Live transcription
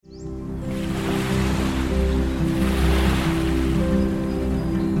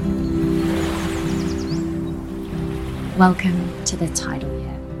Welcome to The Tidal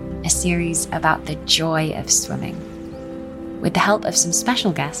Year, a series about the joy of swimming. With the help of some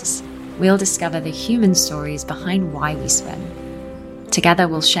special guests, we'll discover the human stories behind why we swim. Together,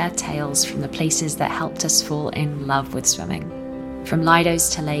 we'll share tales from the places that helped us fall in love with swimming. From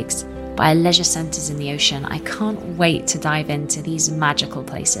lidos to lakes, by leisure centres in the ocean, I can't wait to dive into these magical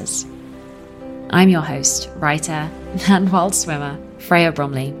places. I'm your host, writer, and wild swimmer, Freya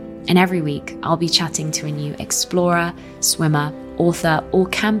Bromley. And every week, I'll be chatting to a new explorer, swimmer, author, or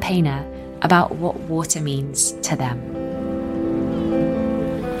campaigner about what water means to them.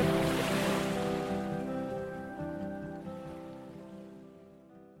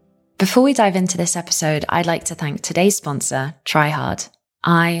 Before we dive into this episode, I'd like to thank today's sponsor, TryHard.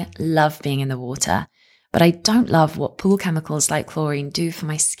 I love being in the water, but I don't love what pool chemicals like chlorine do for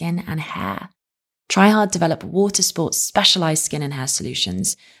my skin and hair. TryHard develop water sports specialized skin and hair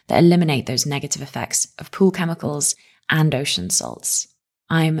solutions that eliminate those negative effects of pool chemicals and ocean salts.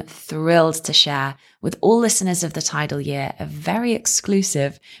 I'm thrilled to share with all listeners of The Tidal Year a very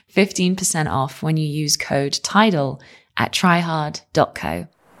exclusive 15% off when you use code TIDAL at tryhard.co.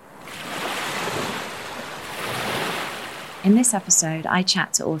 In this episode, I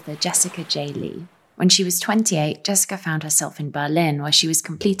chat to author Jessica J. Lee. When she was 28, Jessica found herself in Berlin where she was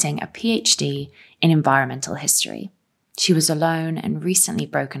completing a PhD in environmental history. She was alone and recently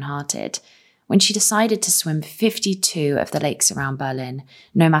brokenhearted when she decided to swim 52 of the lakes around Berlin,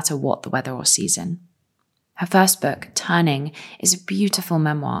 no matter what the weather or season. Her first book, Turning, is a beautiful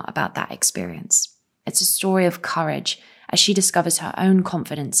memoir about that experience. It's a story of courage as she discovers her own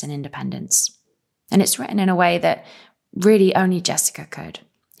confidence and independence. And it's written in a way that really only Jessica could.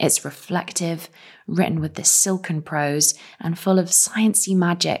 It's reflective, written with this silken prose, and full of sciencey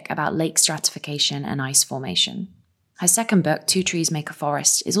magic about lake stratification and ice formation. Her second book, Two Trees Make a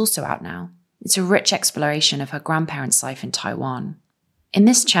Forest, is also out now. It's a rich exploration of her grandparents' life in Taiwan. In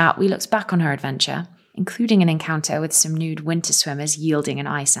this chat, we looked back on her adventure, including an encounter with some nude winter swimmers yielding an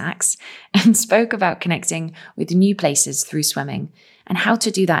ice axe, and spoke about connecting with new places through swimming, and how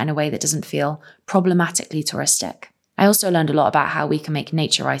to do that in a way that doesn't feel problematically touristic. I also learned a lot about how we can make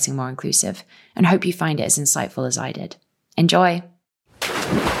nature writing more inclusive, and hope you find it as insightful as I did. Enjoy!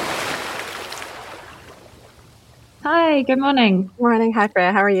 Hi, good morning. Morning. Hi,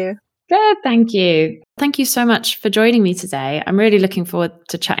 Freya. How are you? Good, thank you. Thank you so much for joining me today. I'm really looking forward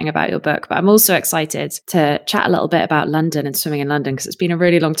to chatting about your book, but I'm also excited to chat a little bit about London and swimming in London, because it's been a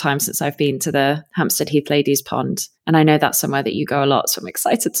really long time since I've been to the Hampstead Heath Ladies Pond. And I know that's somewhere that you go a lot, so I'm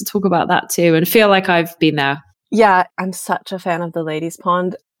excited to talk about that too and feel like I've been there. Yeah, I'm such a fan of the Ladies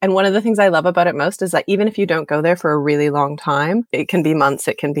Pond. And one of the things I love about it most is that even if you don't go there for a really long time, it can be months,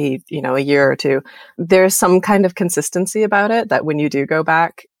 it can be, a year or two, there's some kind of consistency about it that when you do go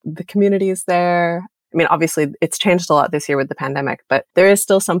back, the community is there. I mean, obviously, it's changed a lot this year with the pandemic, but there is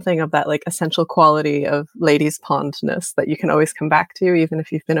still something of that essential quality of Ladies Pondness that you can always come back to, even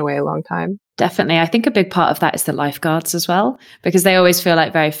if you've been away a long time. Definitely. I think a big part of that is the lifeguards as well, because they always feel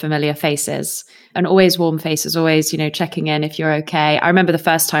like very familiar faces and always warm faces, always, checking in if you're okay. I remember the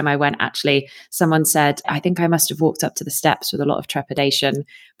first time I went, actually, someone said, I think I must have walked up to the steps with a lot of trepidation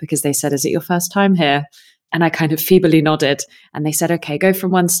because they said, is it your first time here? And I kind of feebly nodded and they said, okay, go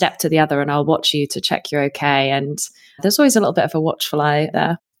from one step to the other and I'll watch you to check you're okay. And there's always a little bit of a watchful eye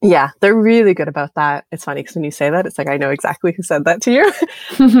there. Yeah, they're really good about that. It's funny because when you say that, it's like, I know exactly who said that to you.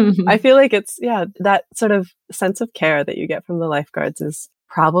 I feel like it's, that sort of sense of care that you get from the lifeguards is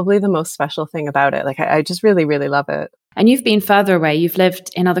probably the most special thing about it. I just really, really love it. And you've been further away. You've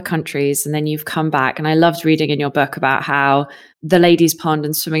lived in other countries and then you've come back. And I loved reading in your book about how the Ladies Pond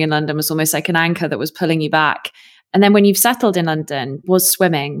and swimming in London was almost like an anchor that was pulling you back. And then when you've settled in London, was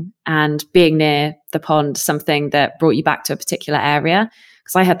swimming and being near the pond something that brought you back to a particular area?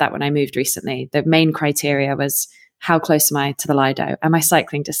 Because I had that when I moved recently. The main criteria was, how close am I to the Lido? Am I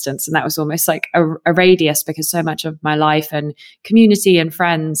cycling distance? And that was almost like a radius, because so much of my life and community and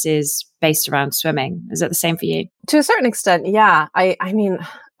friends is based around swimming. Is it the same for you? To a certain extent, yeah. I mean,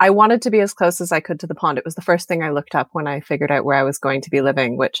 I wanted to be as close as I could to the pond. It was the first thing I looked up when I figured out where I was going to be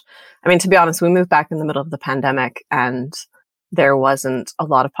living, which, I mean, to be honest, we moved back in the middle of the pandemic and there wasn't a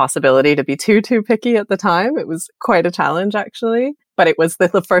lot of possibility to be too picky at the time. It was quite a challenge, actually. But it was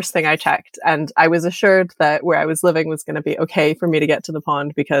the first thing I checked. And I was assured that where I was living was going to be okay for me to get to the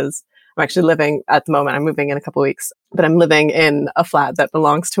pond, because I'm actually living at the moment, I'm moving in a couple of weeks, but I'm living in a flat that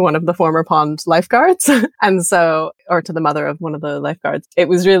belongs to one of the former pond lifeguards. And so, or to the mother of one of the lifeguards. It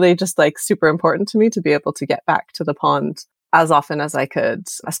was really just super important to me to be able to get back to the pond as often as I could,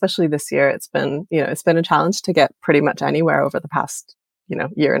 especially this year. It's been, it's been a challenge to get pretty much anywhere over the past,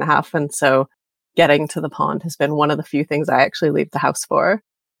 year and a half. And so getting to the pond has been one of the few things I actually leave the house for.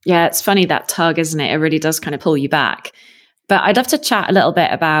 Yeah, it's funny, that tug, isn't it? It really does kind of pull you back. But I'd love to chat a little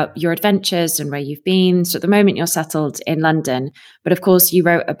bit about your adventures and where you've been. So at the moment, you're settled in London. But of course, you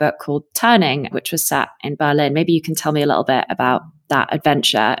wrote a book called Turning, which was set in Berlin. Maybe you can tell me a little bit about that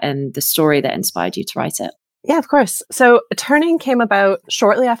adventure and the story that inspired you to write it. Yeah, of course. So Turning came about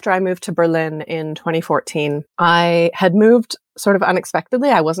shortly after I moved to Berlin in 2014. I had moved sort of unexpectedly.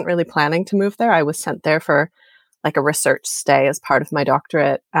 I wasn't really planning to move there. I was sent there for like a research stay as part of my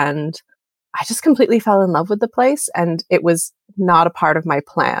doctorate. And I just completely fell in love with the place. And it was not a part of my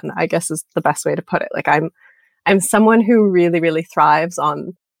plan, I guess is the best way to put it. Like I'm someone who really, really thrives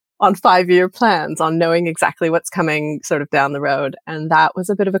on 5-year plans, on knowing exactly what's coming sort of down the road. And that was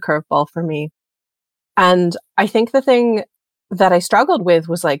a bit of a curveball for me. And I think the thing that I struggled with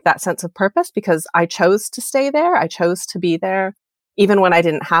was like that sense of purpose, because I chose to stay there. I chose to be there even when I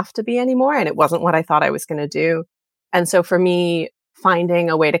didn't have to be anymore. And it wasn't what I thought I was going to do. And so for me, finding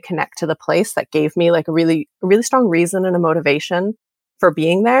a way to connect to the place that gave me like a really strong reason and a motivation for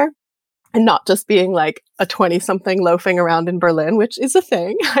being there, and not just being like a 20-something loafing around in Berlin, which is a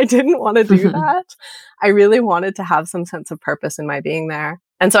thing. I didn't want to do that. I really wanted to have some sense of purpose in my being there.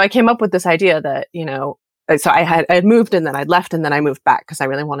 And so I came up with this idea that, so I had moved and then I'd left and then I moved back because I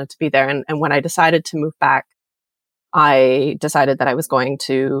really wanted to be there. And when I decided to move back, I decided that I was going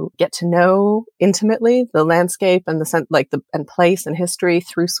to get to know intimately the landscape and and place and history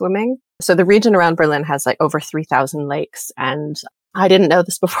through swimming. So the region around Berlin has like over 3,000 lakes, and I didn't know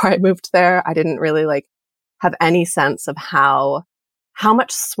this before I moved there. I didn't really have any sense of how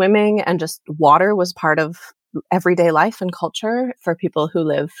much swimming and just water was part of everyday life and culture for people who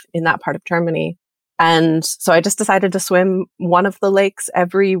live in that part of Germany. And so I just decided to swim one of the lakes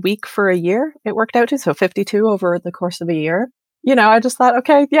every week for a year. It worked out to, so 52 over the course of a year. I just thought,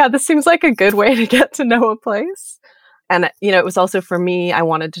 okay, yeah, this seems like a good way to get to know a place. And, it was also for me, I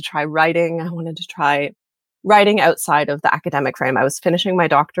wanted to try writing. I wanted to try writing outside of the academic frame. I was finishing my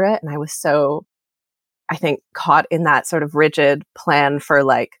doctorate and I was so, I think, caught in that sort of rigid plan for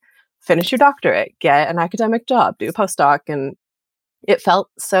finish your doctorate, get an academic job, do a postdoc. And it felt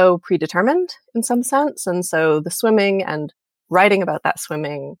so predetermined in some sense. And so the swimming and writing about that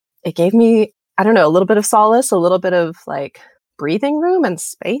swimming, it gave me, I don't know, a little bit of solace, a little bit of breathing room and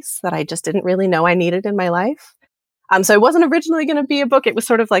space that I just didn't really know I needed in my life. So it wasn't originally going to be a book. It was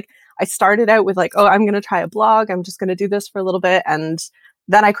sort of I started out with oh, I'm going to try a blog. I'm just going to do this for a little bit. And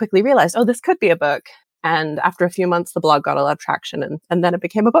then I quickly realized, oh, this could be a book. And after a few months, the blog got a lot of traction and then it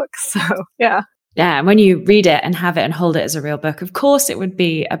became a book. So yeah. Yeah, and when you read it and have it and hold it as a real book, of course it would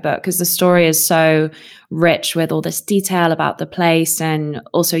be a book because the story is so rich with all this detail about the place, and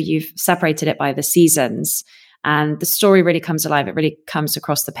also you've separated it by the seasons, and the story really comes alive. It really comes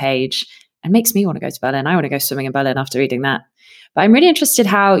across the page and makes me want to go to Berlin. I want to go swimming in Berlin after reading that. But I'm really interested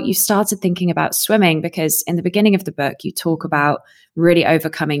how you started thinking about swimming, because in the beginning of the book, you talk about really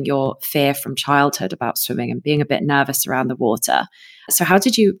overcoming your fear from childhood about swimming and being a bit nervous around the water. So how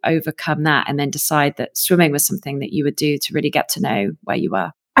did you overcome that and then decide that swimming was something that you would do to really get to know where you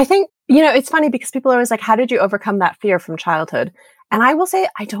were? I think, it's funny because people are always like, how did you overcome that fear from childhood? And I will say,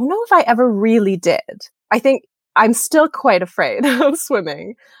 I don't know if I ever really did. I think I'm still quite afraid of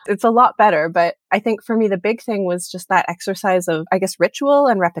swimming. It's a lot better, but I think for me, the big thing was just that exercise of, I guess, ritual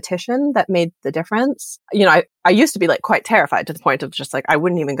and repetition that made the difference. I used to be quite terrified to the point of just I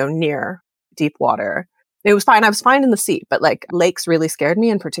wouldn't even go near deep water. It was fine. I was fine in the sea, but lakes really scared me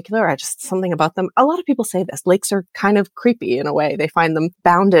in particular. Something about them. A lot of people say this. Lakes are kind of creepy in a way. They find them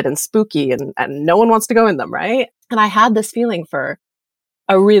bounded and spooky and no one wants to go in them, right? And I had this feeling for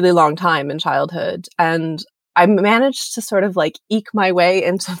a really long time in childhood. And I managed to sort of eke my way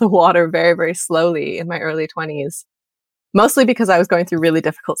into the water very, very slowly in my early 20s, mostly because I was going through really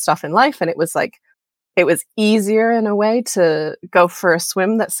difficult stuff in life. And it was easier in a way to go for a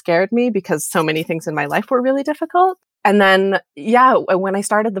swim that scared me because so many things in my life were really difficult. And then, yeah, when I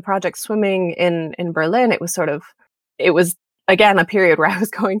started the project swimming in Berlin, it was again, a period where I was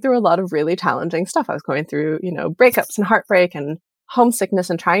going through a lot of really challenging stuff. I was going through, breakups and heartbreak and homesickness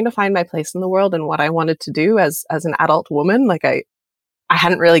and trying to find my place in the world and what I wanted to do as an adult woman. I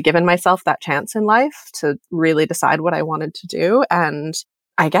hadn't really given myself that chance in life to really decide what I wanted to do. And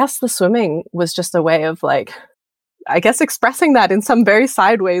I guess the swimming was just a way of expressing that in some very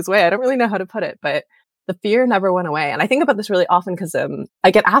sideways way. I don't really know how to put it, but the fear never went away. And I think about this really often because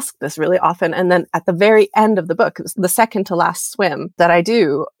I get asked this really often. And then at the very end of the book, the second to last swim that I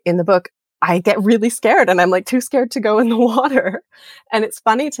do in the book, I get really scared and I'm too scared to go in the water. And it's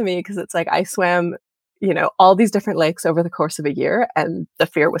funny to me because it's I swam, all these different lakes over the course of a year and the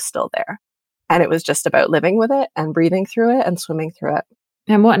fear was still there. And it was just about living with it and breathing through it and swimming through it.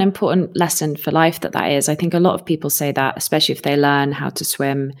 And what an important lesson for life that is. I think a lot of people say that, especially if they learn how to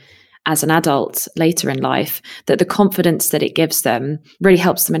swim as an adult later in life, that the confidence that it gives them really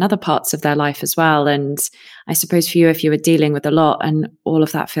helps them in other parts of their life as well. And I suppose for you, if you were dealing with a lot and all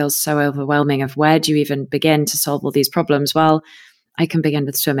of that feels so overwhelming, of where do you even begin to solve all these problems? Well, I can begin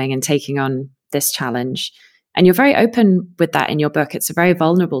with swimming and taking on this challenge. And you're very open with that in your book. It's a very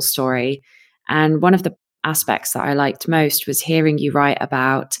vulnerable story. And one of the aspects that I liked most was hearing you write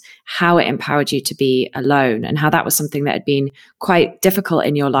about how it empowered you to be alone and how that was something that had been quite difficult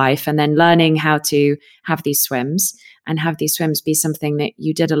in your life. And then learning how to have these swims and have these swims be something that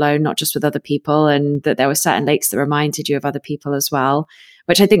you did alone, not just with other people, and that there were certain lakes that reminded you of other people as well,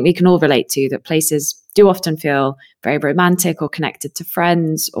 which I think we can all relate to, that places do often feel very romantic or connected to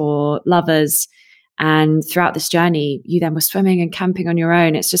friends or lovers. And throughout this journey, you then were swimming and camping on your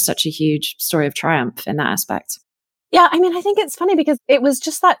own. It's just such a huge story of triumph in that aspect. Yeah, I mean, I think it's funny because it was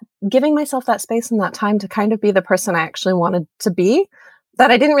just that giving myself that space and that time to kind of be the person I actually wanted to be,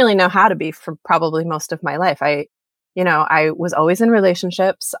 that I didn't really know how to be for probably most of my life. I was always in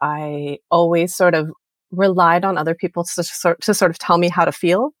relationships. I always sort of relied on other people to sort of tell me how to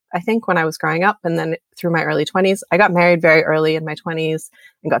feel, I think, when I was growing up. And then through my early 20s, I got married very early in my 20s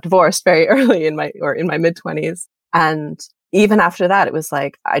and got divorced very early in my mid 20s. And even after that, it was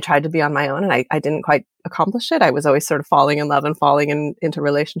like I tried to be on my own and I didn't quite accomplish it. I was always sort of falling in love and falling into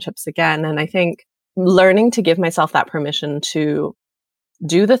relationships again. And I think learning to give myself that permission to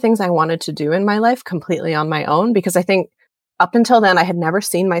do the things I wanted to do in my life completely on my own, because I think up until then, I had never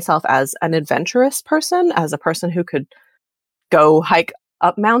seen myself as an adventurous person, as a person who could go hike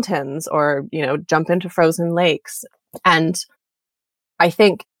up mountains or, jump into frozen lakes. And I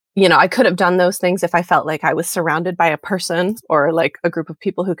think, I could have done those things if I felt like I was surrounded by a person or like a group of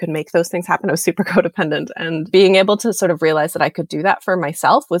people who could make those things happen. I was super codependent, and being able to sort of realize that I could do that for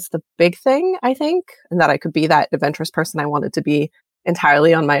myself was the big thing, I think, and that I could be that adventurous person I wanted to be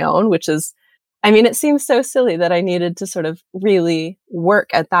entirely on my own, which is, it seems so silly that I needed to sort of really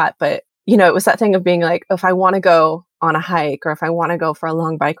work at that. But, it was that thing of being like, if I want to go on a hike or if I want to go for a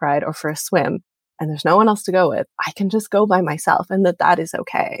long bike ride or for a swim and there's no one else to go with, I can just go by myself, and that is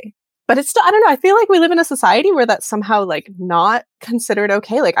okay. But it's still, I don't know, I feel like we live in a society where that's somehow like not considered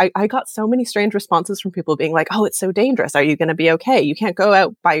okay. Like I got so many strange responses from people being like, oh, it's so dangerous. Are you going to be okay? You can't go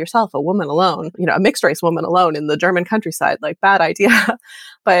out by yourself, a woman alone, a mixed race woman alone in the German countryside, like bad idea.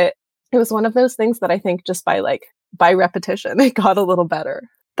 But it was one of those things that I think just by repetition, it got a little better.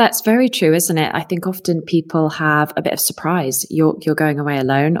 That's very true, isn't it? I think often people have a bit of surprise. You're going away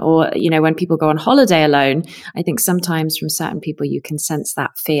alone, or, when people go on holiday alone, I think sometimes from certain people, you can sense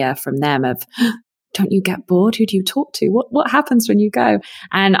that fear from them of, don't you get bored? Who do you talk to? What happens when you go?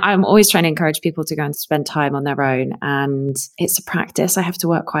 And I'm always trying to encourage people to go and spend time on their own. And it's a practice. I have to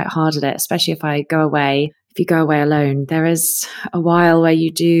work quite hard at it, especially if I go away. If you go away alone, there is a while where you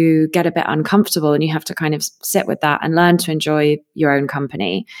do get a bit uncomfortable and you have to kind of sit with that and learn to enjoy your own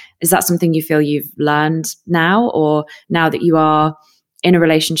company. Is that something you feel you've learned now, or now that you are in a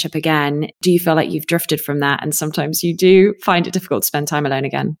relationship again, do you feel like you've drifted from that and sometimes you do find it difficult to spend time alone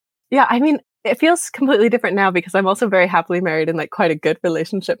again? Yeah, it feels completely different now because I'm also very happily married in like quite a good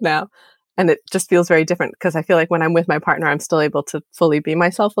relationship now. And it just feels very different because I feel like when I'm with my partner, I'm still able to fully be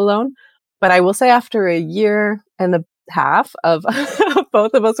myself alone. But I will say after a year and a half of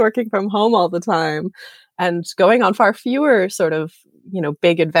both of us working from home all the time and going on far fewer sort of,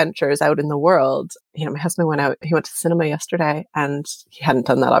 big adventures out in the world, my husband he went to cinema yesterday, and he hadn't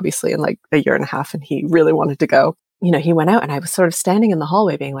done that obviously in like a year and a half, and he really wanted to go. He went out and I was sort of standing in the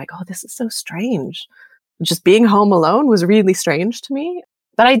hallway being like, oh, this is so strange. Just being home alone was really strange to me.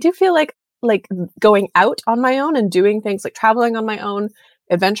 But I do feel like going out on my own and doing things like traveling on my own,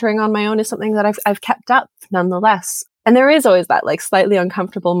 adventuring on my own is something that I've kept up nonetheless. And there is always that like slightly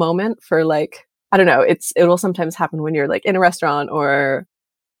uncomfortable moment for like, I don't know, it will sometimes happen when you're like in a restaurant or,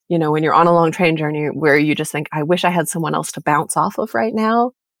 when you're on a long train journey where you just think, I wish I had someone else to bounce off of right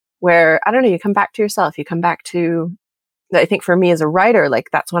now, where, I don't know, you come back to yourself, you come back to, I think for me as a writer, like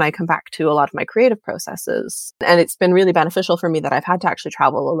that's when I come back to a lot of my creative processes. And it's been really beneficial for me that I've had to actually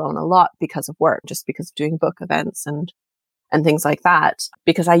travel alone a lot because of work, just because of doing book events and things like that,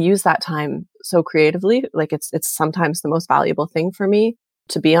 because I use that time so creatively. Like it's sometimes the most valuable thing for me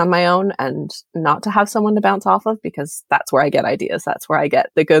to be on my own and not to have someone to bounce off of, because that's where I get ideas. That's where I get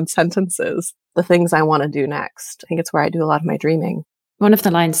the good sentences, the things I want to do next. I think it's where I do a lot of my dreaming. One of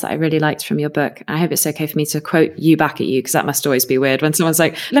the lines that I really liked from your book, and I hope it's okay for me to quote you back at you, because that must always be weird when someone's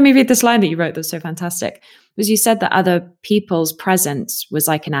like, let me read this line that you wrote that's so fantastic, was you said that other people's presence was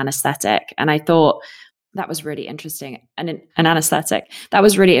like an anesthetic. And I thought that was really interesting. And an anesthetic, that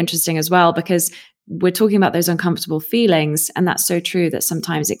was really interesting as well, because we're talking about those uncomfortable feelings. And that's so true that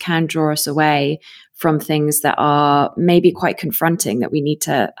sometimes it can draw us away from things that are maybe quite confronting, that we need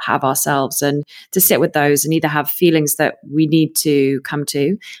to have ourselves, and to sit with those and either have feelings that we need to come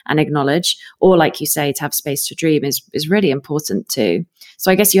to and acknowledge, or like you say, to have space to dream is really important too.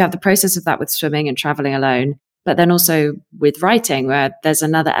 So I guess you have the process of that with swimming and traveling alone, but then also with writing, where there's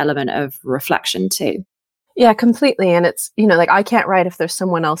another element of reflection too. Yeah, completely. And it's, like I can't write if there's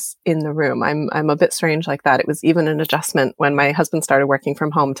someone else in the room. I'm a bit strange like that. It was even an adjustment when my husband started working from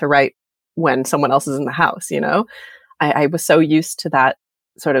home to write when someone else is in the house, I was so used to that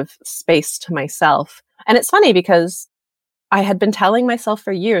sort of space to myself. And it's funny because I had been telling myself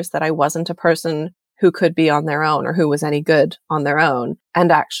for years that I wasn't a person who could be on their own or who was any good on their own.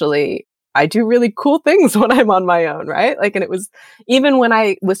 And actually, I do really cool things when I'm on my own, right? And it was, even when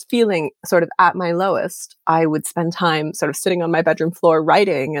I was feeling sort of at my lowest, I would spend time sort of sitting on my bedroom floor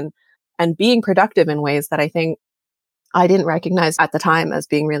writing and being productive in ways that I think I didn't recognize at the time as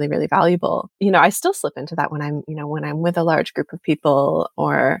being really, really valuable. I still slip into that when I'm with a large group of people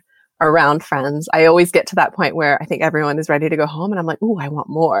or around friends. I always get to that point where I think everyone is ready to go home and I'm like, ooh, I want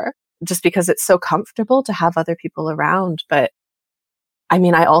more, just because it's so comfortable to have other people around. But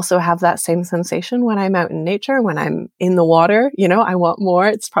I also have that same sensation when I'm out in nature, when I'm in the water, I want more.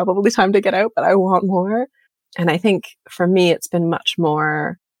 It's probably time to get out, but I want more. And I think for me, it's been much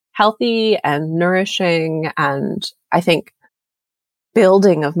more healthy and nourishing, and I think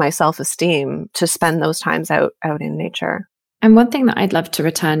building of my self-esteem to spend those times out in nature. And one thing that I'd love to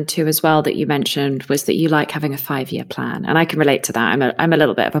return to as well that you mentioned was that you like having a 5-year plan. And I can relate to that. I'm a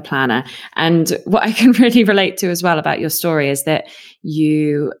little bit of a planner. And what I can really relate to as well about your story is that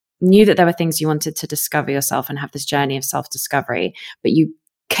you knew that there were things you wanted to discover yourself and have this journey of self-discovery, but you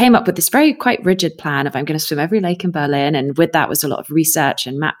came up with this very quite rigid plan of, I'm going to swim every lake in Berlin. And with that was a lot of research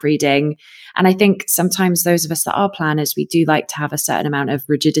and map reading. And I think sometimes those of us that are planners, we do like to have a certain amount of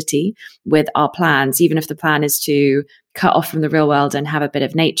rigidity with our plans, even if the plan is to cut off from the real world and have a bit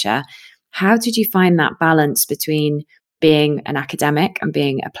of nature. How did you find that balance between being an academic and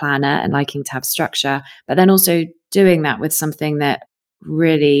being a planner and liking to have structure, but then also doing that with something that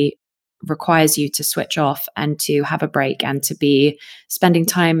really requires you to switch off and to have a break and to be spending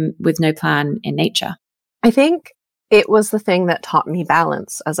time with no plan in nature? I think it was the thing that taught me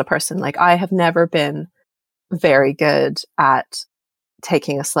balance as a person. I have never been very good at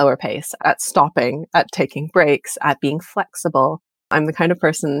taking a slower pace, at stopping, at taking breaks, at being flexible. I'm the kind of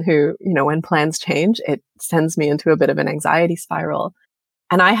person who, when plans change, it sends me into a bit of an anxiety spiral.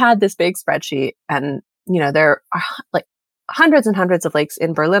 And I had this big spreadsheet, and, there are hundreds and hundreds of lakes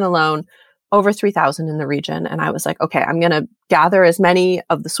in Berlin alone, over 3,000 in the region. And I was like, okay, I'm going to gather as many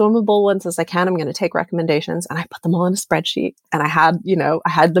of the swimmable ones as I can. I'm going to take recommendations, and I put them all in a spreadsheet. And I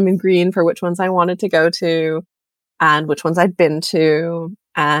had them in green for which ones I wanted to go to and which ones I'd been to,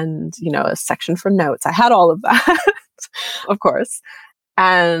 and, a section for notes. I had all of that, of course.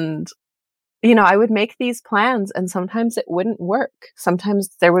 And, I would make these plans, and sometimes it wouldn't work.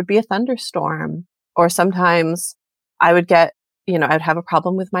 Sometimes there would be a thunderstorm, or sometimes I would get, I'd have a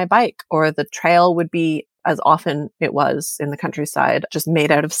problem with my bike, or the trail would be, as often it was in the countryside, just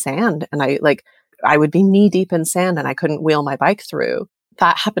made out of sand. And I would be knee deep in sand and I couldn't wheel my bike through.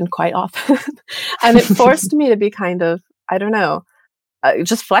 That happened quite often. And it forced me to be kind of, I don't know,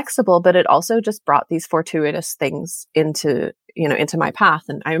 just flexible, but it also just brought these fortuitous things into my path.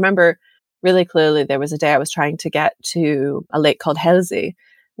 And I remember really clearly there was a day I was trying to get to a lake called Hellsee,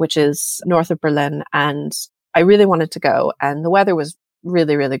 which is north of Berlin. And I really wanted to go, and the weather was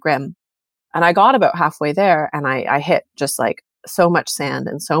really, really grim. And I got about halfway there, and I hit just so much sand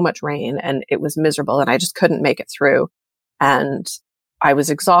and so much rain, and it was miserable, and I just couldn't make it through. And I was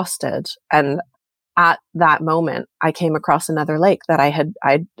exhausted. And at that moment, I came across another lake that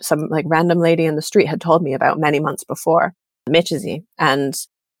I'd some random lady in the street had told me about many months before, Michizzi. And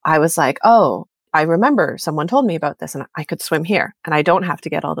I was like, oh, I remember someone told me about this, and I could swim here, and I don't have to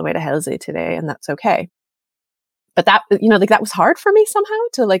get all the way to Hellsee today, and that's okay. But that, that was hard for me somehow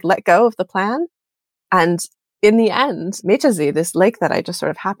to let go of the plan. And in the end, Michizzi, this lake that I just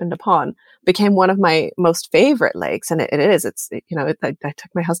sort of happened upon, became one of my most favorite lakes. And I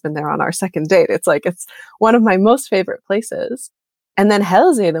took my husband there on our second date. It's one of my most favorite places. And then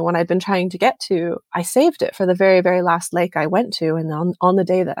Hellsee, the one I'd been trying to get to, I saved it for the very, very last lake I went to. And on the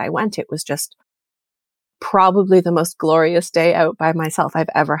day that I went, it was just probably the most glorious day out by myself I've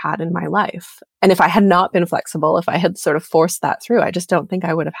ever had in my life. And if I had not been flexible, if I had sort of forced that through, I just don't think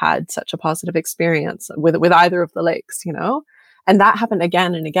I would have had such a positive experience with either of the lakes, you know? And that happened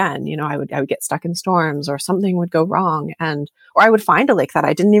again and again. You know, I would get stuck in storms, or something would go wrong, or I would find a lake that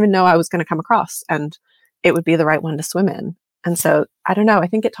I didn't even know I was going to come across, and it would be the right one to swim in. And so I don't know, I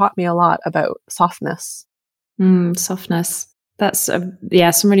think it taught me a lot about softness. Softness. That's some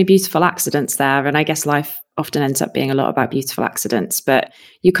really beautiful accidents there. And I guess life often ends up being a lot about beautiful accidents, but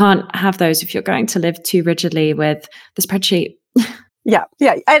you can't have those if you're going to live too rigidly with the spreadsheet. Yeah.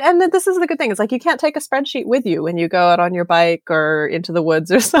 And this is the good thing. It's like, you can't take a spreadsheet with you when you go out on your bike or into the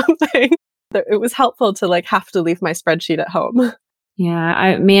woods or something. It was helpful to like have to leave my spreadsheet at home.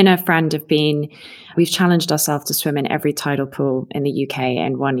 Yeah, me and a friend we've challenged ourselves to swim in every tidal pool in the UK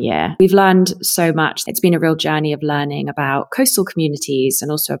in 1 year. We've learned so much. It's been a real journey of learning about coastal communities and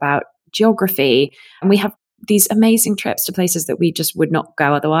also about geography. And we have these amazing trips to places that we just would not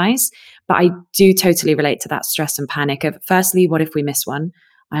go otherwise. But I do totally relate to that stress and panic of, firstly, what if we miss one?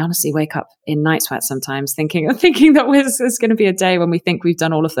 I honestly wake up in night sweats sometimes thinking that there's going to be a day when we think we've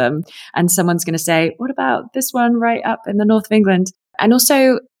done all of them and someone's going to say, what about this one right up in the north of England? And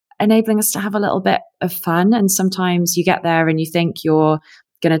also enabling us to have a little bit of fun. And sometimes you get there and you think you're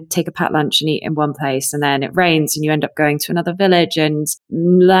going to take a packed lunch and eat in one place, and then it rains and you end up going to another village, and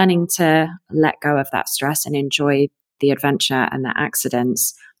learning to let go of that stress and enjoy the adventure and the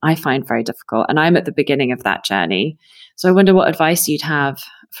accidents, I find very difficult. And I'm at the beginning of that journey. So I wonder what advice you'd have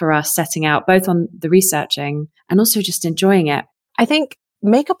for us setting out both on the researching and also just enjoying it. I think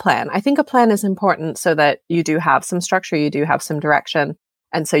make a plan. I think a plan is important so that you do have some structure, you do have some direction.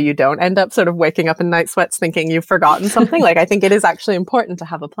 And so you don't end up sort of waking up in night sweats thinking you've forgotten something. Like, I think it is actually important to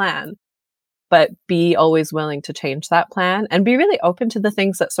have a plan, but be always willing to change that plan and be really open to the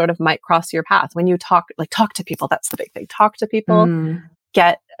things that sort of might cross your path. When you talk to people, that's the big thing. Talk to people,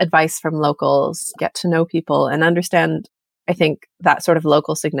 get advice from locals, get to know people, and understand, I think, that sort of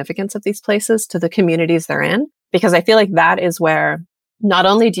local significance of these places to the communities they're in. Because I feel like that is where not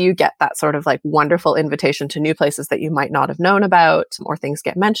only do you get that sort of like wonderful invitation to new places that you might not have known about, or things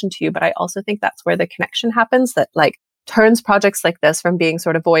get mentioned to you, but I also think that's where the connection happens that like turns projects like this from being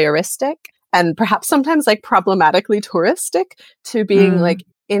sort of voyeuristic and perhaps sometimes like problematically touristic to being like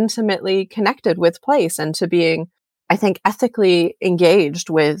intimately connected with place, and to being, I think, ethically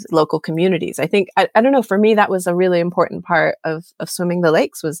engaged with local communities. I think, I don't know, for me, that was a really important part of swimming the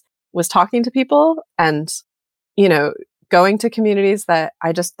lakes was talking to people and, you know, going to communities that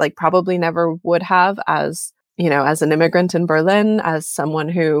I just like probably never would have as, you know, as an immigrant in Berlin, as someone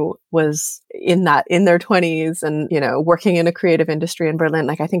who was in their 20s and, you know, working in a creative industry in Berlin.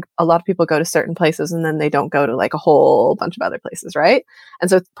 Like, I think a lot of people go to certain places and then they don't go to like a whole bunch of other places, right? And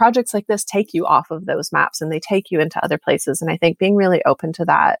so projects like this take you off of those maps and they take you into other places. And I think being really open to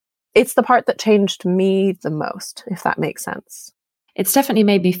that, it's the part that changed me the most, if that makes sense. It's definitely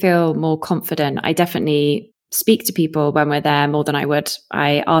made me feel more confident. I definitely speak to people when we're there more than I would.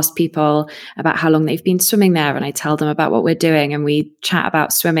 I ask people about how long they've been swimming there, and I tell them about what we're doing, and we chat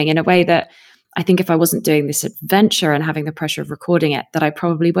about swimming in a way that I think if I wasn't doing this adventure and having the pressure of recording it, that I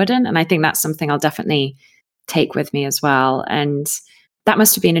probably wouldn't. And I think that's something I'll definitely take with me as well. And that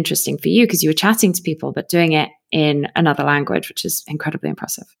must have been interesting for you because you were chatting to people, but doing it in another language, which is incredibly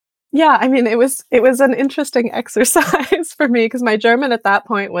impressive. Yeah, I mean, it was an interesting exercise for me because my German at that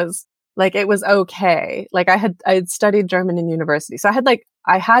point was like, it was okay. Like I had studied German in university. So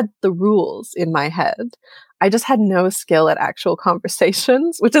I had the rules in my head. I just had no skill at actual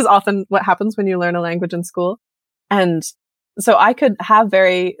conversations, which is often what happens when you learn a language in school. And so I could have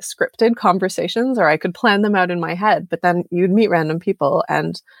very scripted conversations or I could plan them out in my head, but then you'd meet random people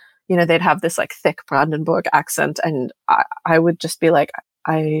and, you know, they'd have this like thick Brandenburg accent. And I would just be like,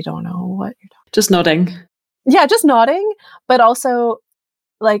 I don't know what you're talking about. Just nodding. Yeah, just nodding, but also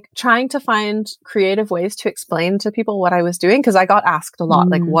like trying to find creative ways to explain to people what I was doing. Because I got asked a lot,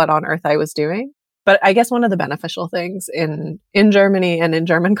 like what on earth I was doing. But I guess one of the beneficial things in Germany and in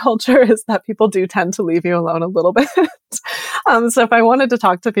German culture is that people do tend to leave you alone a little bit. So if I wanted to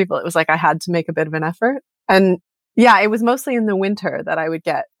talk to people, it was like I had to make a bit of an effort. And yeah, it was mostly in the winter that I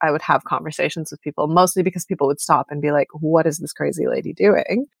would have conversations with people, mostly because people would stop and be like, what is this crazy lady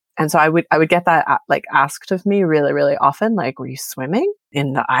doing? And so I would get that like asked of me really, really often. Like, were you swimming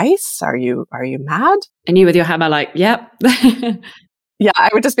in the ice? Are you mad? And you with your hammer, like, yep. Yeah,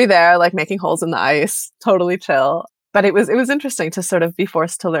 I would just be there, like making holes in the ice, totally chill. But it was interesting to sort of be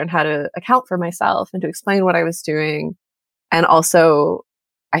forced to learn how to account for myself and to explain what I was doing. And also,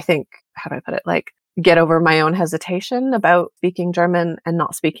 I think, how do I put it? Like get over my own hesitation about speaking German and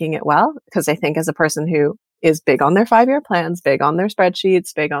not speaking it well. Because I think as a person who is big on their 5-year plans, big on their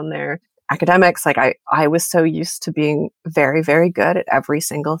spreadsheets, big on their academics, like I was so used to being very, very good at every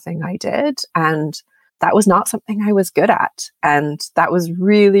single thing I did. And that was not something I was good at. And that was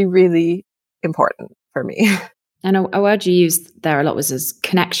really, really important for me. And a word you used there a lot was as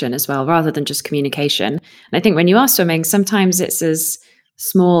connection as well, rather than just communication. And I think when you are swimming, sometimes it's as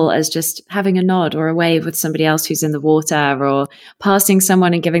small as just having a nod or a wave with somebody else who's in the water, or passing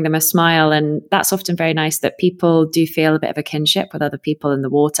someone and giving them a smile. And that's often very nice, that people do feel a bit of a kinship with other people in the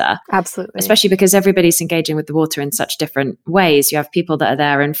water. Absolutely. Especially because everybody's engaging with the water in such different ways. You have people that are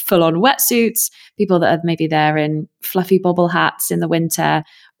there in full-on wetsuits, people that are maybe there in fluffy bobble hats in the winter,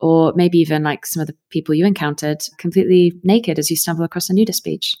 or maybe even like some of the people you encountered completely naked as you stumble across a nudist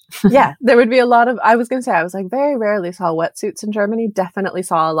beach. Yeah, there would be a lot of, I was like, very rarely saw wetsuits in Germany. Definitely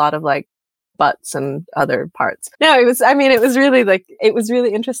saw a lot of like butts and other parts. No, it was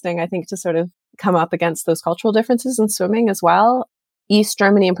really interesting, I think, to sort of come up against those cultural differences in swimming as well. East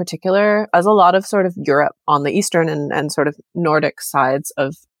Germany in particular, as a lot of sort of Europe on the Eastern and sort of Nordic sides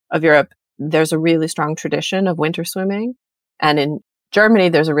of Europe, there's a really strong tradition of winter swimming. And in Germany,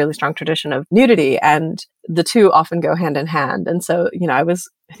 there's a really strong tradition of nudity, and the two often go hand in hand. And so,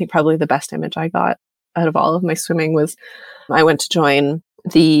 I think probably the best image I got out of all of my swimming was I went to join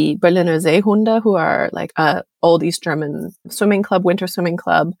the Berliner Seehunde, who are like a old East German swimming club, winter swimming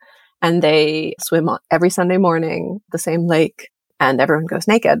club. And they swim every Sunday morning, the same lake, and everyone goes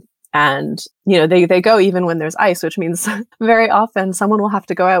naked. And, they go even when there's ice, which means very often someone will have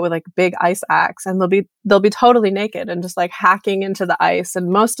to go out with like big ice axe, and they'll be totally naked and just like hacking into the ice. And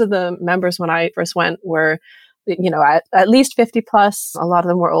most of the members when I first went were, at least 50 plus. A lot of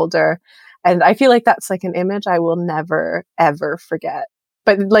them were older. And I feel like that's like an image I will never, ever forget.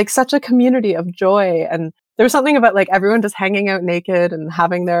 But like such a community of joy. And there was something about like everyone just hanging out naked and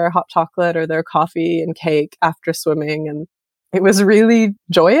having their hot chocolate or their coffee and cake after swimming. And it was really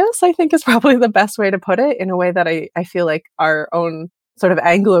joyous, I think is probably the best way to put it, in a way that I feel like our own sort of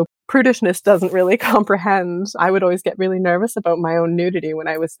Anglo prudishness doesn't really comprehend. I would always get really nervous about my own nudity when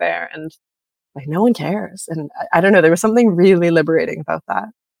I was there, and like no one cares. And I don't know, there was something really liberating about that.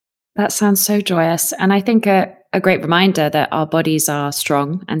 That sounds so joyous. And I think a great reminder that our bodies are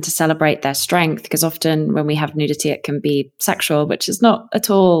strong, and to celebrate their strength, because often when we have nudity, it can be sexual, which is not at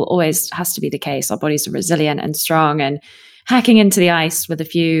all always has to be the case. Our bodies are resilient and strong, and hacking into the ice with a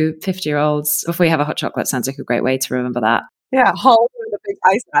few 50-year-olds before you have a hot chocolate sounds like a great way to remember that. Yeah, haul with a big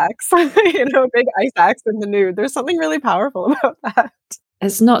ice axe, big ice axe in the nude. There's something really powerful about that.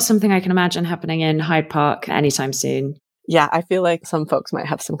 It's not something I can imagine happening in Hyde Park anytime soon. Yeah, I feel like some folks might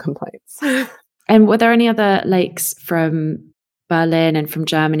have some complaints. And were there any other lakes from Berlin and from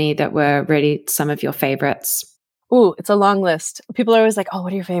Germany that were really some of your favorites? Ooh, it's a long list. People are always like, oh,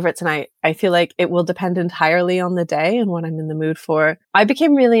 what are your favorites? And I feel like it will depend entirely on the day and what I'm in the mood for. I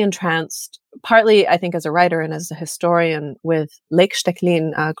became really entranced, partly, I think, as a writer and as a historian, with Lake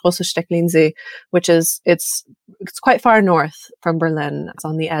Stecklin, Große Stecklinsee, which it's quite far north from Berlin. It's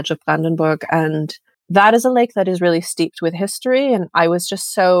on the edge of Brandenburg. And that is a lake that is really steeped with history. And I was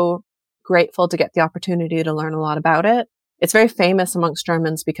just so grateful to get the opportunity to learn a lot about it. It's very famous amongst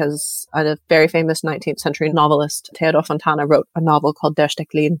Germans because a very famous 19th century novelist, Theodor Fontana, wrote a novel called Der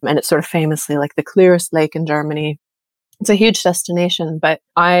Stecklin, and it's sort of famously like the clearest lake in Germany. It's a huge destination, but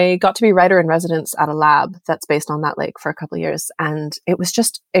I got to be writer in residence at a lab that's based on that lake for a couple of years. And it was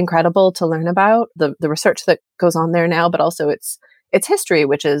just incredible to learn about the research that goes on there now, but also its history,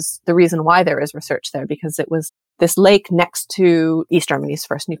 which is the reason why there is research there, because it was this lake next to East Germany's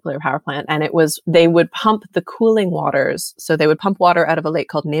first nuclear power plant. And they would pump the cooling waters. So they would pump water out of a lake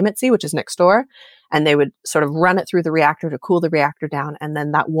called Nemetzee, which is next door. And they would sort of run it through the reactor to cool the reactor down. And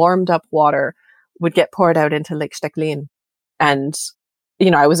then that warmed up water would get poured out into Lake Stecklin. And,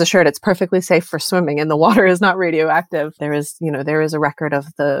 I was assured it's perfectly safe for swimming and the water is not radioactive. There is a record of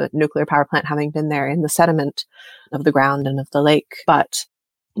the nuclear power plant having been there in the sediment of the ground and of the lake. But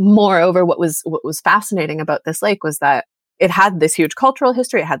moreover, what was fascinating about this lake was that it had this huge cultural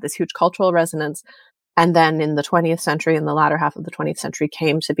history. It had this huge cultural resonance. And then in the 20th century, in the latter half of the 20th century,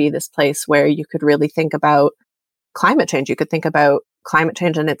 came to be this place where you could really think about climate change. You could think about climate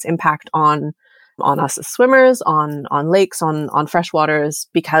change and its impact on us as swimmers, on lakes, on freshwaters,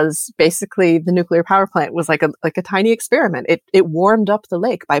 because basically the nuclear power plant was like a tiny experiment. It warmed up the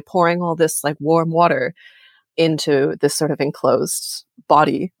lake by pouring all this like warm water into this sort of enclosed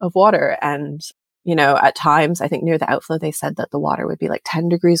body of water. And, at times, I think near the outflow, they said that the water would be like 10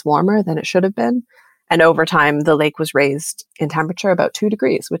 degrees warmer than it should have been. And over time, the lake was raised in temperature about 2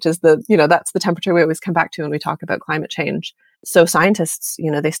 degrees, which is that's the temperature we always come back to when we talk about climate change. So scientists,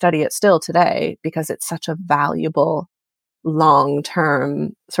 they study it still today because it's such a valuable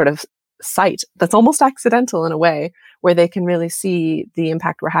long-term sort of site that's almost accidental in a way, where they can really see the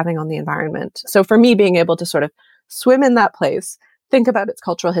impact we're having on the environment. So for me, being able to sort of swim in that place, think about its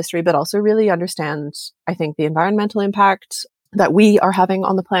cultural history, but also really understand, I think, the environmental impact that we are having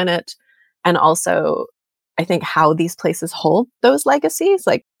on the planet. And also, I think, how these places hold those legacies.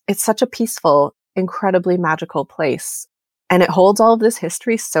 Like, it's such a peaceful, incredibly magical place. And it holds all of this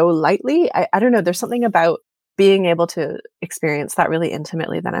history so lightly. I don't know, there's something about being able to experience that really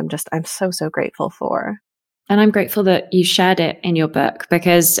intimately that I'm so grateful for. And I'm grateful that you shared it in your book,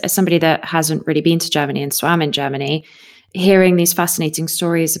 because as somebody that hasn't really been to Germany and swam in Germany, hearing these fascinating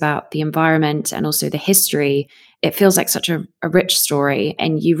stories about the environment and also the history, it feels like such a rich story.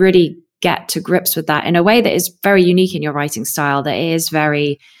 And you really get to grips with that in a way that is very unique in your writing style, that is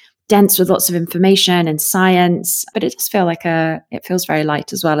very dense with lots of information and science, but it does feel like it feels very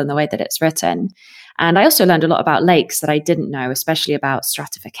light as well in the way that it's written. And I also learned a lot about lakes that I didn't know, especially about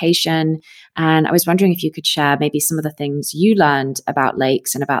stratification. And I was wondering if you could share maybe some of the things you learned about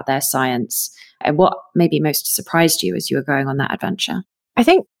lakes and about their science, and what maybe most surprised you as you were going on that adventure. I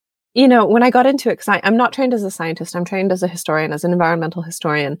think, when I got into it, because I'm not trained as a scientist, I'm trained as a historian, as an environmental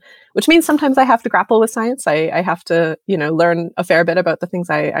historian, which means sometimes I have to grapple with science. I have to, learn a fair bit about the things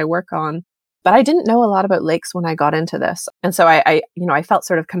I work on. But I didn't know a lot about lakes when I got into this. And so I felt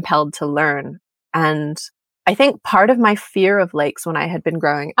sort of compelled to learn. And I think part of my fear of lakes when I had been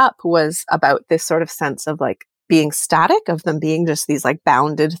growing up was about this sort of sense of like being static, of them being just these like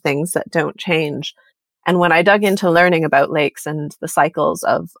bounded things that don't change. And when I dug into learning about lakes and the cycles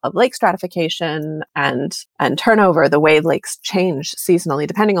of lake stratification and turnover, the way lakes change seasonally,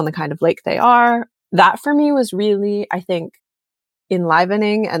 depending on the kind of lake they are, that for me was really, I think,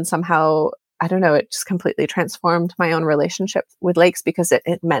 enlivening, and somehow, I don't know, it just completely transformed my own relationship with lakes, because it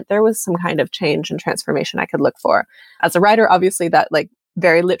meant there was some kind of change and transformation I could look for. As a writer, obviously that like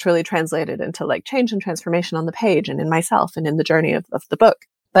very literally translated into like change and transformation on the page and in myself and in the journey of the book.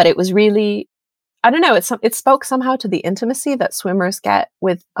 But it was really, I don't know, it spoke somehow to the intimacy that swimmers get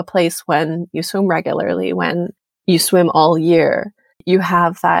with a place when you swim regularly, when you swim all year. You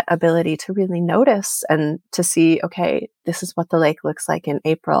have that ability to really notice and to see, okay, this is what the lake looks like in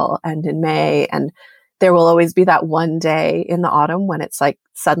April and in May. And there will always be that one day in the autumn when it's like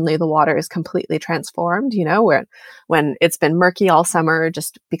suddenly the water is completely transformed, when it's been murky all summer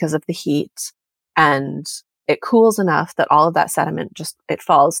just because of the heat, and it cools enough that all of that sediment it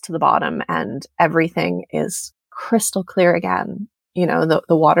falls to the bottom and everything is crystal clear again. The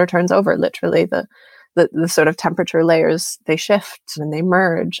water turns over, literally. The sort of temperature layers, they shift and they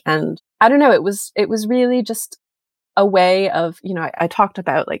merge. And I don't know, it was really just a way of, I talked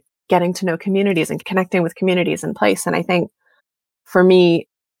about like getting to know communities and connecting with communities in place. And I think for me,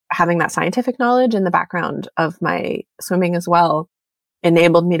 having that scientific knowledge in the background of my swimming as well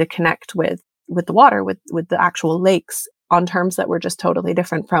enabled me to connect with the water, with the actual lakes on terms that were just totally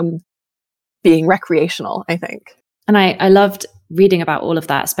different from being recreational, I think. And I loved reading about all of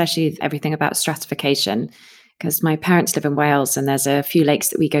that, especially everything about stratification, because my parents live in Wales and there's a few lakes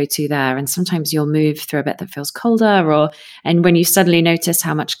that we go to there. And sometimes you'll move through a bit that feels colder, and when you suddenly notice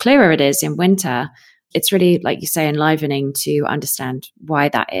how much clearer it is in winter, it's really, like you say, enlivening to understand why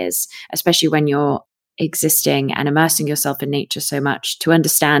that is, especially when you're existing and immersing yourself in nature so much. To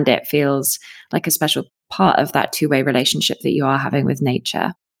understand it feels like a special part of that two-way relationship that you are having with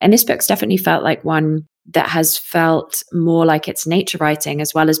nature. And this book's definitely felt like one that has felt more like it's nature writing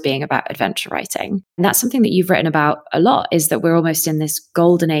as well as being about adventure writing. And that's something that you've written about a lot, is that we're almost in this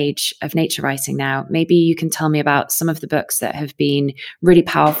golden age of nature writing now. Maybe you can tell me about some of the books that have been really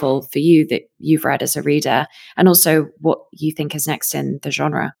powerful for you that you've read as a reader, and also what you think is next in the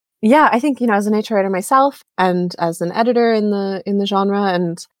genre. Yeah, I think, as a nature writer myself and as an editor in the genre,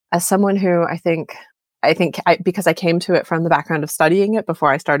 and as someone who I think because I came to it from the background of studying it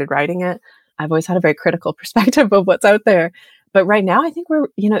before I started writing it, I've always had a very critical perspective of what's out there. But right now, I think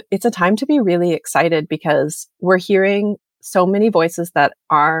it's a time to be really excited, because we're hearing so many voices that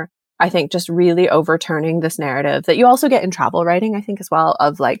are, I think, just really overturning this narrative that you also get in travel writing, I think, as well,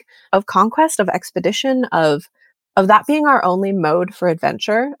 of conquest, of expedition, of that being our only mode for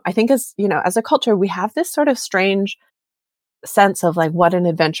adventure. I think as a culture, we have this sort of strange sense of like what an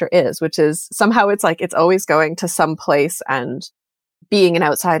adventure is, which is somehow it's like it's always going to some place and being an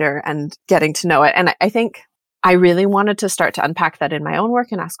outsider and getting to know it. And I think I really wanted to start to unpack that in my own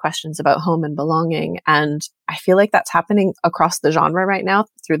work and ask questions about home and belonging. And I feel like that's happening across the genre right now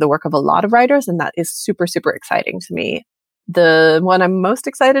through the work of a lot of writers. And that is super, super exciting to me. The one I'm most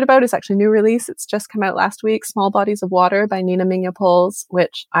excited about is actually new release. It's just come out last week, Small Bodies of Water by Nina Minga-Pols,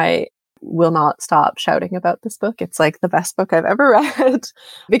 which I will not stop shouting about this book. It's like the best book I've ever read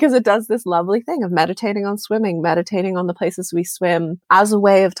because it does this lovely thing of meditating on swimming, meditating on the places we swim as a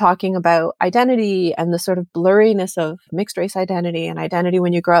way of talking about identity and the sort of blurriness of mixed race identity and identity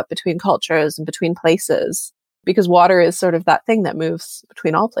when you grow up between cultures and between places. Because water is sort of that thing that moves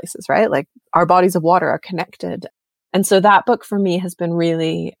between all places, right? Like our bodies of water are connected. And so that book for me has been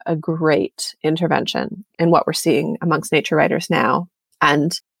really a great intervention in what we're seeing amongst nature writers now.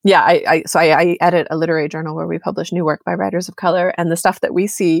 And yeah, I edit a literary journal where we publish new work by writers of color, and the stuff that we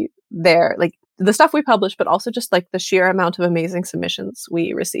see there, like the stuff we publish, but also just like the sheer amount of amazing submissions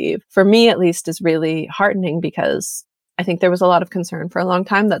we receive, for me at least, is really heartening because I think there was a lot of concern for a long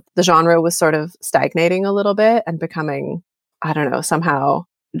time that the genre was sort of stagnating a little bit and becoming, I don't know, somehow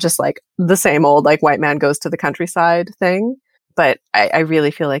just like the same old like white man goes to the countryside thing. But I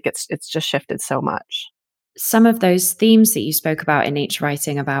really feel like it's just shifted so much. Some of those themes that you spoke about in nature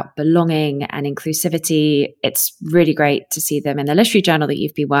writing about belonging and inclusivity, it's really great to see them in the literary journal that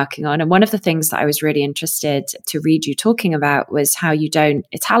you've been working on. And one of the things that I was really interested to read you talking about was how you don't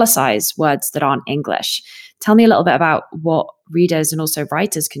italicize words that aren't English. Tell me a little bit about what readers and also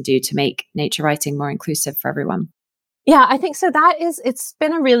writers can do to make nature writing more inclusive for everyone. Yeah, I think so. It's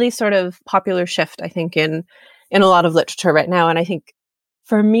been a really sort of popular shift, I think, in a lot of literature right now. And I think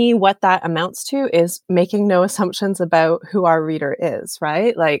for me, what that amounts to is making no assumptions about who our reader is,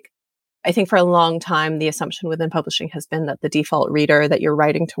 right? Like, I think for a long time, the assumption within publishing has been that the default reader that you're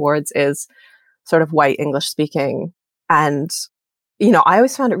writing towards is sort of white English speaking. And, you know, I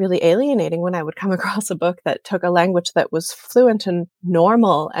always found it really alienating when I would come across a book that took a language that was fluent and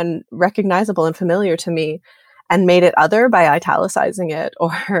normal and recognizable and familiar to me and made it other by italicizing it,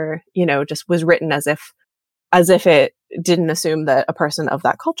 or, you know, just was written as if it didn't assume that a person of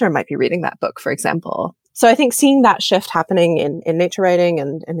that culture might be reading that book, for example. So I think seeing that shift happening in nature writing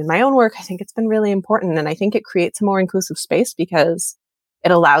and in my own work, I think it's been really important. And I think it creates a more inclusive space because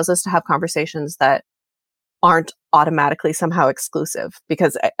it allows us to have conversations that aren't automatically somehow exclusive.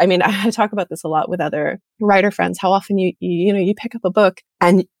 Because I mean, I talk about this a lot with other writer friends, how often you pick up a book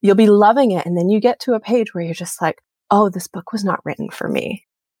and you'll be loving it. And then you get to a page where you're just like, oh, this book was not written for me.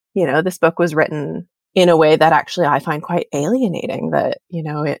 You know, this book was written in a way that actually I find quite alienating, that, you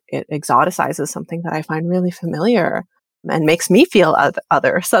know, it exoticizes something that I find really familiar and makes me feel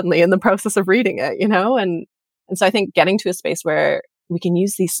other suddenly in the process of reading it, you know? And so I think getting to a space where we can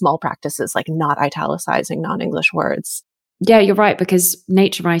use these small practices, like not italicizing non-English words. Yeah, you're right, because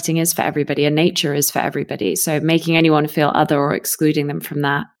nature writing is for everybody and nature is for everybody. So making anyone feel other or excluding them from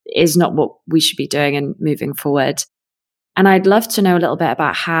that is not what we should be doing and moving forward. And I'd love to know a little bit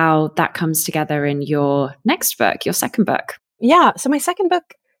about how that comes together in your next book, your second book. Yeah. So my second book,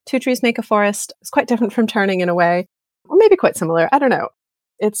 Two Trees Make a Forest, is quite different from Turning in a way, or maybe quite similar. I don't know.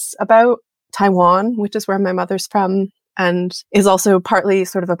 It's about Taiwan, which is where my mother's from, and is also partly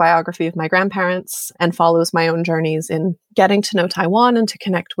sort of a biography of my grandparents and follows my own journeys in getting to know Taiwan and to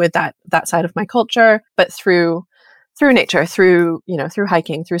connect with that side of my culture, but through nature, through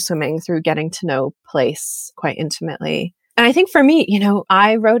hiking, through swimming, through getting to know place quite intimately. And I think for me, you know,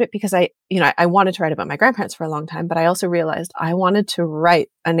 I wrote it because I wanted to write about my grandparents for a long time, but I also realized I wanted to write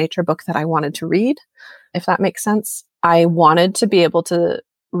a nature book that I wanted to read, if that makes sense. I wanted to be able to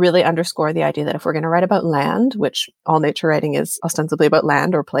really underscore the idea that if we're going to write about land, which all nature writing is ostensibly about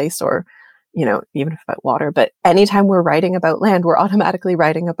land or place or, you know, even if about water, but anytime we're writing about land, we're automatically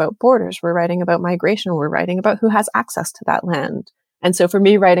writing about borders. We're writing about migration. We're writing about who has access to that land. And so for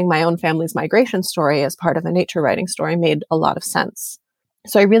me, writing my own family's migration story as part of a nature writing story made a lot of sense.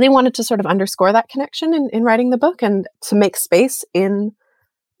 So I really wanted to sort of underscore that connection in writing the book and to make space in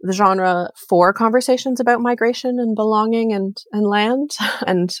the genre for conversations about migration and belonging and land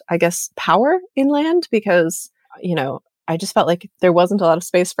and I guess power in land, because, you know, I just felt like there wasn't a lot of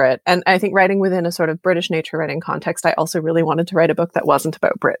space for it. And I think writing within a sort of British nature writing context, I also really wanted to write a book that wasn't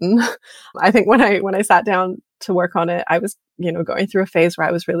about Britain. I think when I sat down to work on it, I was, you know, going through a phase where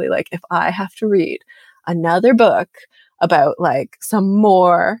I was really like, if I have to read another book about like some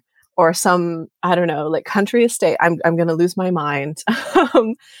Moor or some, I don't know, like country estate, I'm going to lose my mind.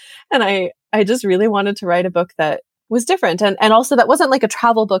 And I just really wanted to write a book that was different. And also that wasn't like a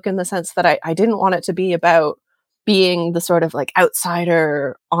travel book in the sense that I didn't want it to be about being the sort of like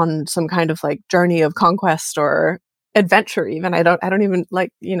outsider on some kind of like journey of conquest or adventure even. I don't even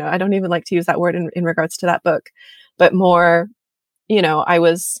like, I don't even like to use that word in regards to that book, but more, I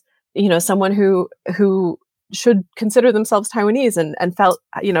was, someone who should consider themselves Taiwanese and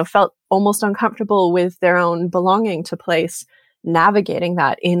felt almost uncomfortable with their own belonging to place, navigating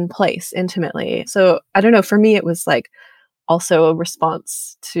that in place intimately. So I don't know, for me, it was like also a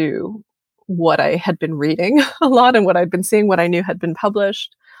response to what I had been reading a lot and what I'd been seeing, what I knew had been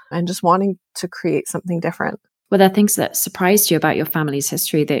published, and just wanting to create something different. Were there things that surprised you about your family's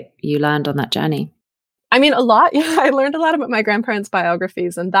history that you learned on that journey? I mean, a lot. Yeah, I learned a lot about my grandparents'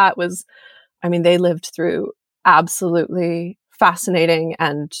 biographies, and that was, they lived through absolutely fascinating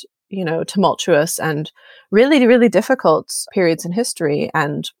and, tumultuous and really, really difficult periods in history.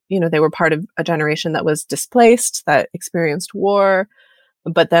 And, they were part of a generation that was displaced, that experienced war.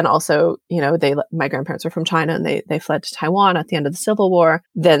 But then also, my grandparents were from China and they fled to Taiwan at the end of the Civil War.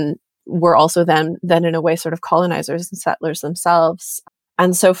 Then were also then in a way sort of colonizers and settlers themselves.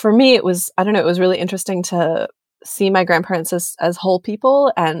 And so for me, it was, I don't know, it was really interesting to see my grandparents as whole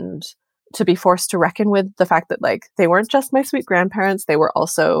people and to be forced to reckon with the fact that like they weren't just my sweet grandparents, they were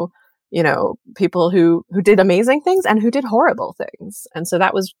also, people who did amazing things and who did horrible things. And so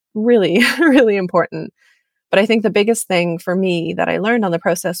that was really, really important. But I think the biggest thing for me that I learned on the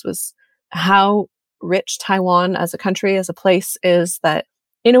process was how rich Taiwan as a country, as a place is, that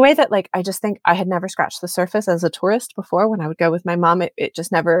in a way that like, I just think I had never scratched the surface as a tourist before. When I would go with my mom, it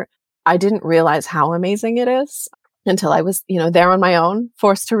just never, I didn't realize how amazing it is until I was, there on my own,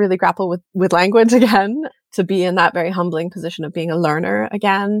 forced to really grapple with language again, to be in that very humbling position of being a learner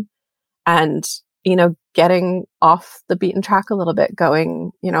again. And, getting off the beaten track a little bit,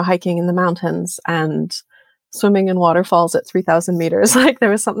 going, hiking in the mountains and swimming in waterfalls at 3,000 meters. Like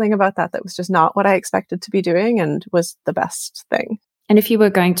there was something about that was just not what I expected to be doing and was the best thing. And if you were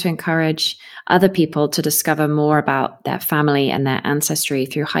going to encourage other people to discover more about their family and their ancestry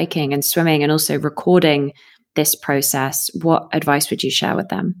through hiking and swimming and also recording this process, what advice would you share with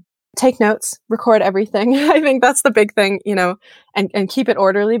them? Take notes, record everything. I think that's the big thing, and keep it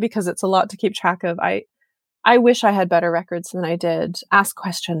orderly because it's a lot to keep track of. I wish I had better records than I did. Ask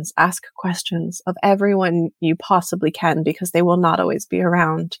questions of everyone you possibly can because they will not always be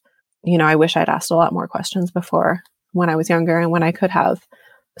around. I wish I'd asked a lot more questions before when I was younger and when I could have.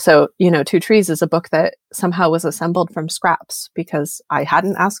 So, Two Trees is a book that somehow was assembled from scraps because I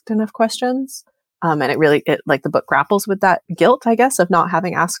hadn't asked enough questions. And it like the book grapples with that guilt, I guess, of not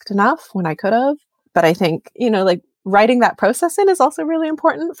having asked enough when I could have. But I think, like writing that process in is also really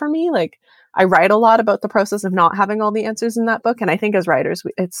important for me. Like I write a lot about the process of not having all the answers in that book. And I think as writers,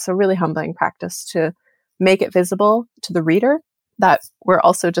 it's a really humbling practice to make it visible to the reader that we're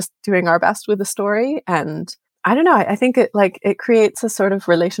also just doing our best with the story. And I don't know, I think it creates a sort of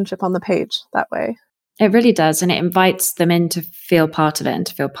relationship on the page that way. It really does. And it invites them in to feel part of it and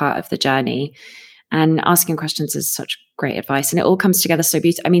to feel part of the journey. And asking questions is such great advice. And it all comes together so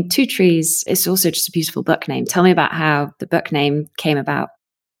beautifully. I mean, Two Trees is also just a beautiful book name. Tell me about how the book name came about.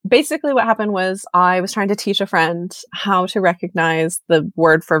 Basically, what happened was I was trying to teach a friend how to recognize the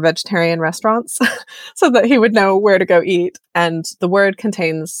word for vegetarian restaurants so that he would know where to go eat. And the word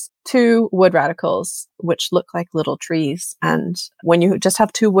contains 2 wood radicals, which look like little trees. And when you just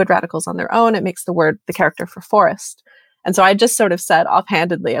have 2 wood radicals on their own, it makes the character for forest. And so I just sort of said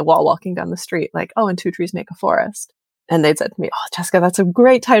offhandedly while walking down the street, like, oh, and 2 trees make a forest. And they'd said to me, oh, Jessica, that's a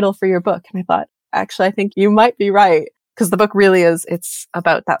great title for your book. And I thought, actually, I think you might be right. Because the book really it's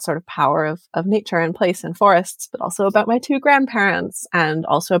about that sort of power of nature and place and forests, but also about my 2 grandparents and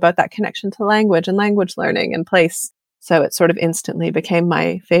also about that connection to language and language learning and place. So it sort of instantly became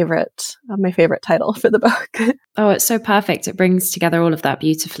my favorite title for the book. Oh, it's so perfect. It brings together all of that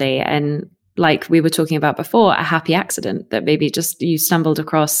beautifully. And like we were talking about before, a happy accident that maybe just you stumbled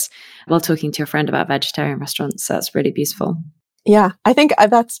across while talking to your friend about vegetarian restaurants. So that's really beautiful. Yeah, I think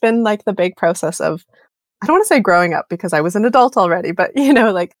that's been like the big process of, I don't want to say growing up because I was an adult already, but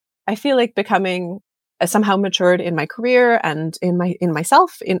like I feel like becoming somehow matured in my career and in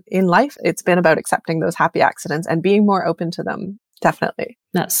myself in life. It's been about accepting those happy accidents and being more open to them. Definitely.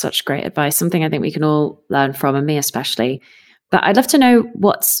 That's such great advice. Something I think we can all learn from, and me especially. But I'd love to know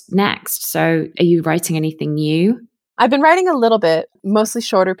what's next. So are you writing anything new? I've been writing a little bit, mostly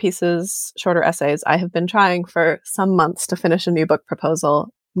shorter pieces, shorter essays. I have been trying for some months to finish a new book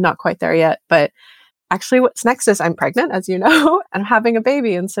proposal. Not quite there yet, but actually what's next is I'm pregnant, as you know, and I'm having a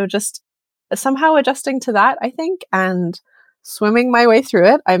baby. And so just somehow adjusting to that, I think, and swimming my way through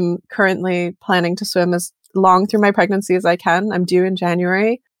it. I'm currently planning to swim as long through my pregnancy as I can. I'm due in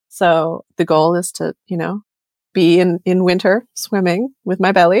January. So the goal is to, be in winter swimming with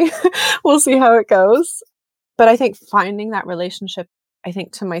my belly. We'll see how it goes. But I think finding that relationship, I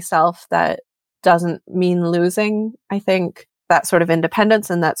think to myself, that doesn't mean losing. I think that sort of independence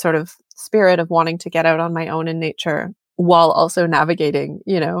and that sort of spirit of wanting to get out on my own in nature while also navigating,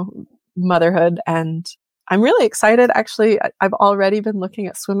 motherhood. And I'm really excited. Actually, I've already been looking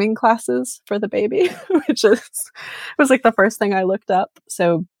at swimming classes for the baby, which was like the first thing I looked up.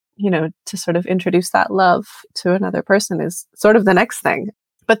 So, to sort of introduce that love to another person is sort of the next thing.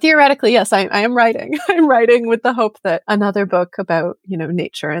 But theoretically, yes, I am writing. I'm writing with the hope that another book about,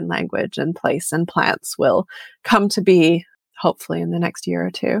 nature and language and place and plants will come to be, hopefully in the next year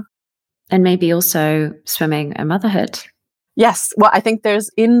or two. And maybe also swimming and motherhood. Yes. Well, I think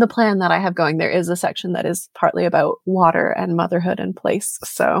in the plan that I have going, there is a section that is partly about water and motherhood and place.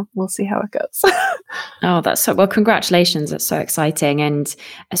 So we'll see how it goes. Oh, that's well, congratulations. That's so exciting. And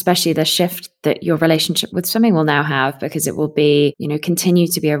especially the shift that your relationship with swimming will now have, because it will be, continue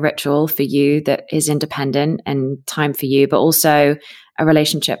to be a ritual for you that is independent and time for you, but also a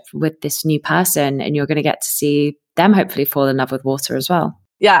relationship with this new person. And you're going to get to see them hopefully fall in love with water as well.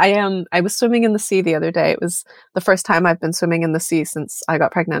 Yeah, I am. I was swimming in the sea the other day. It was the first time I've been swimming in the sea since I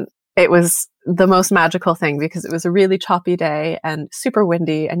got pregnant. It was the most magical thing because it was a really choppy day and super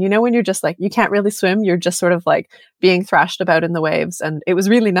windy. And when you're just like, you can't really swim, you're just sort of like being thrashed about in the waves. And it was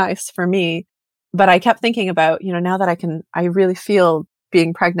really nice for me. But I kept thinking about, now that I really feel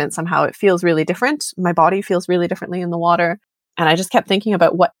being pregnant somehow. It feels really different. My body feels really differently in the water. And I just kept thinking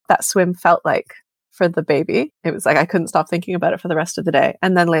about what that swim felt like for the baby. It was like I couldn't stop thinking about it for the rest of the day.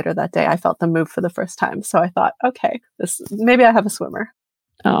 And then later that day, I felt the move for the first time. So I thought, okay, maybe I have a swimmer.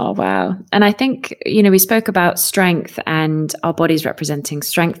 Oh, wow. And I think, we spoke about strength and our bodies representing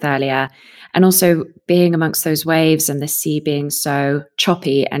strength earlier, and also being amongst those waves and the sea being so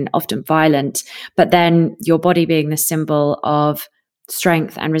choppy and often violent, but then your body being the symbol of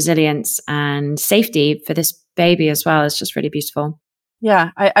strength and resilience and safety for this baby as well is just really beautiful.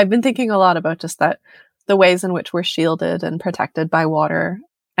 Yeah, I've been thinking a lot about just that, the ways in which we're shielded and protected by water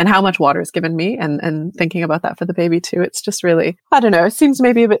and how much water is given me and thinking about that for the baby too. It's just really, I don't know, it seems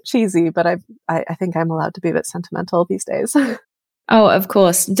maybe a bit cheesy, but I think I'm allowed to be a bit sentimental these days. Oh, of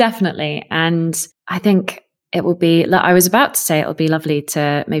course, definitely. And I think it will be, I was about to say it'll be lovely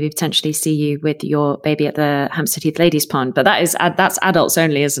to maybe potentially see you with your baby at the Hampstead Heath Ladies Pond, but that's adults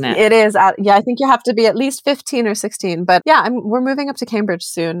only, isn't it? It is. Yeah, I think you have to be at least 15 or 16. But yeah, we're moving up to Cambridge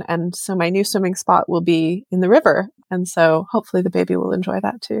soon. And so my new swimming spot will be in the river. And so hopefully the baby will enjoy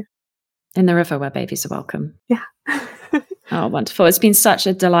that too. In the river where babies are welcome. Yeah. Oh, wonderful. It's been such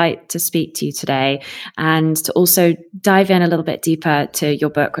a delight to speak to you today and to also dive in a little bit deeper to your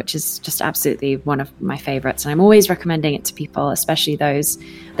book, which is just absolutely one of my favorites. And I'm always recommending it to people, especially those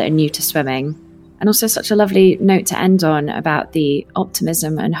that are new to swimming. And also such a lovely note to end on about the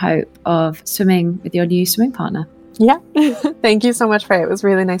optimism and hope of swimming with your new swimming partner. Yeah. Thank you so much, Freya. It was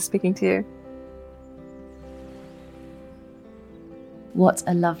really nice speaking to you. What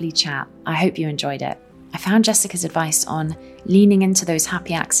a lovely chat. I hope you enjoyed it. I found Jessica's advice on leaning into those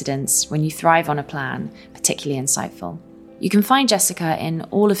happy accidents when you thrive on a plan particularly insightful. You can find Jessica in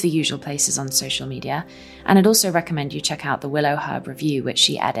all of the usual places on social media, and I'd also recommend you check out the Willow Herb Review, which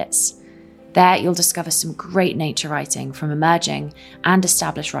she edits. There, you'll discover some great nature writing from emerging and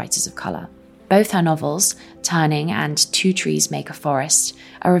established writers of colour. Both her novels, Turning and Two Trees Make a Forest,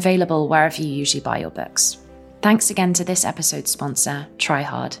 are available wherever you usually buy your books. Thanks again to this episode's sponsor, Try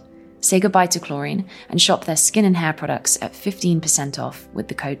Hard. Say goodbye to chlorine and shop their skin and hair products at 15% off with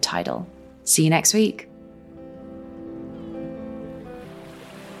the code TIDAL. See you next week.